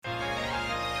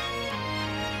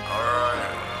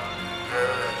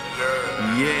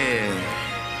yeah.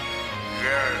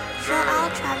 Shout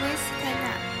out Jamez,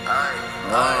 Xantana.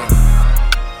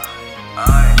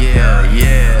 Yeah,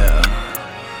 yeah.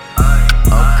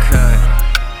 Okay.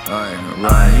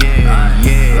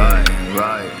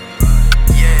 Right.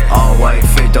 All white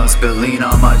fit, don't spill lean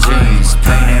on my jeans.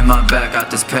 Pain in my back,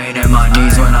 got this pain in my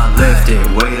knees when I lift it.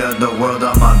 Weight of the world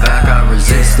on my back, I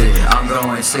resist it. I'm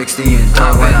going 60 and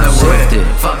throwing the shifted.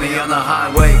 Find me on the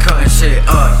highway, cutting shit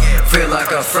up. Feel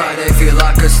like a Friday, feel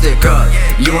like a stick up.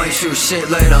 You ain't shoot shit,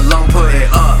 let alone put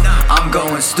it up. I'm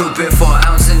going stupid for an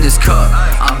ounce in this cup.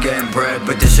 I'm getting bread,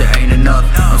 but this shit ain't enough.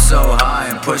 I'm so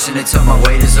high and pushing it till my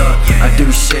weight is up. I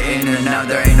do shit in and out,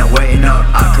 there ain't no waiting up.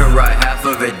 I could write half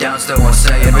of it down, still won't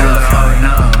say enough. Oh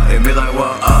no, it'd be like,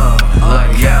 whoa, oh.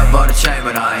 Like, yeah, I bought a chain,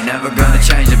 but I ain't never gonna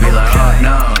change it. Be like, oh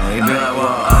no, it'd be like, whoa,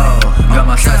 oh. Got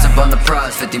my sights up on the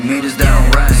prize, 50 meters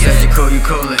down range. Said you cool, you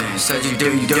coolin'. Said you do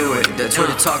it. That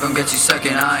Twitter talk gon' get you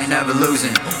second, I ain't never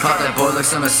losing. Pop that boy like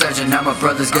some surgeon, now my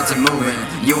brothers get to moving.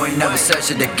 You ain't never said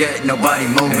shit to get nobody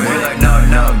moving. Be like, no,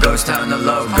 ghost town the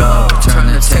logo.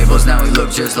 Turn the tables, now we look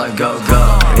just like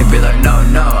go-go. It'd be like, no,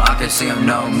 I can see him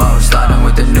no more. Sliding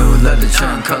with the new leather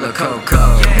trim, color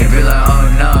cocoa. It'd be like,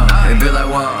 oh no, it'd be like,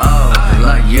 whoa, oh.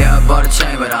 Like, yeah, I bought a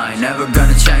chain, but I ain't never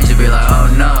gonna change. It'd be like, oh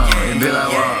no, it'd be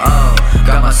like, whoa, oh.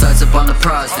 Got my sights up on the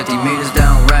prize, 50 meters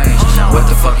down range. What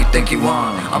the fuck you think you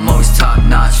want? I'm always top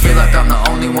notch. Feel like I'm the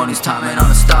only one who's timing on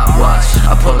a stopwatch.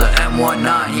 I pull the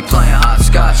M19, he playing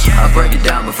hopscotch. I break it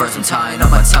down, but first I'm tying on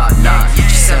my top knot.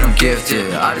 She said I'm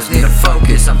gifted, I just need to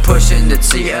focus. I'm pushing the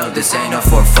TL, this ain't up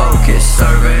for focus.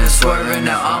 Serving and swerving,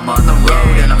 now I'm on the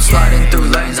road. And I'm sliding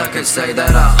through lanes, I could say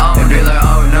that I own. It'd be like,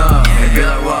 oh no, it'd be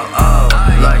like, whoa, oh.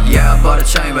 Like, yeah, I bought a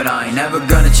chain, but I ain't never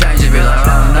gonna change. It'd be like,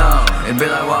 oh no, it'd be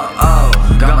like, whoa, oh.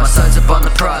 Got my sights up on the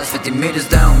prize, 50 meters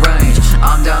down range.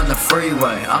 I'm down the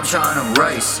freeway, I'm trying to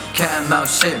race. Cat mouth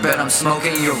shit, bet I'm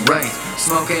smoking your wraith.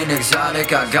 Smoking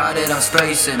exotic, I got it, I'm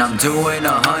spacing. I'm doing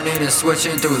 100 and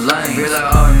switching through lanes. Be like,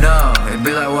 oh no, it'd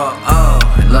be like, whoa, oh.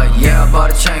 Like, yeah, I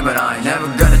bought a chain, but I ain't never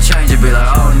gonna change. It'd be like,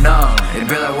 oh no, it'd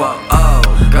be like, whoa,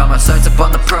 oh. Got my sights up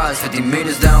on the prize, 50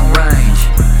 meters down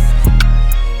range.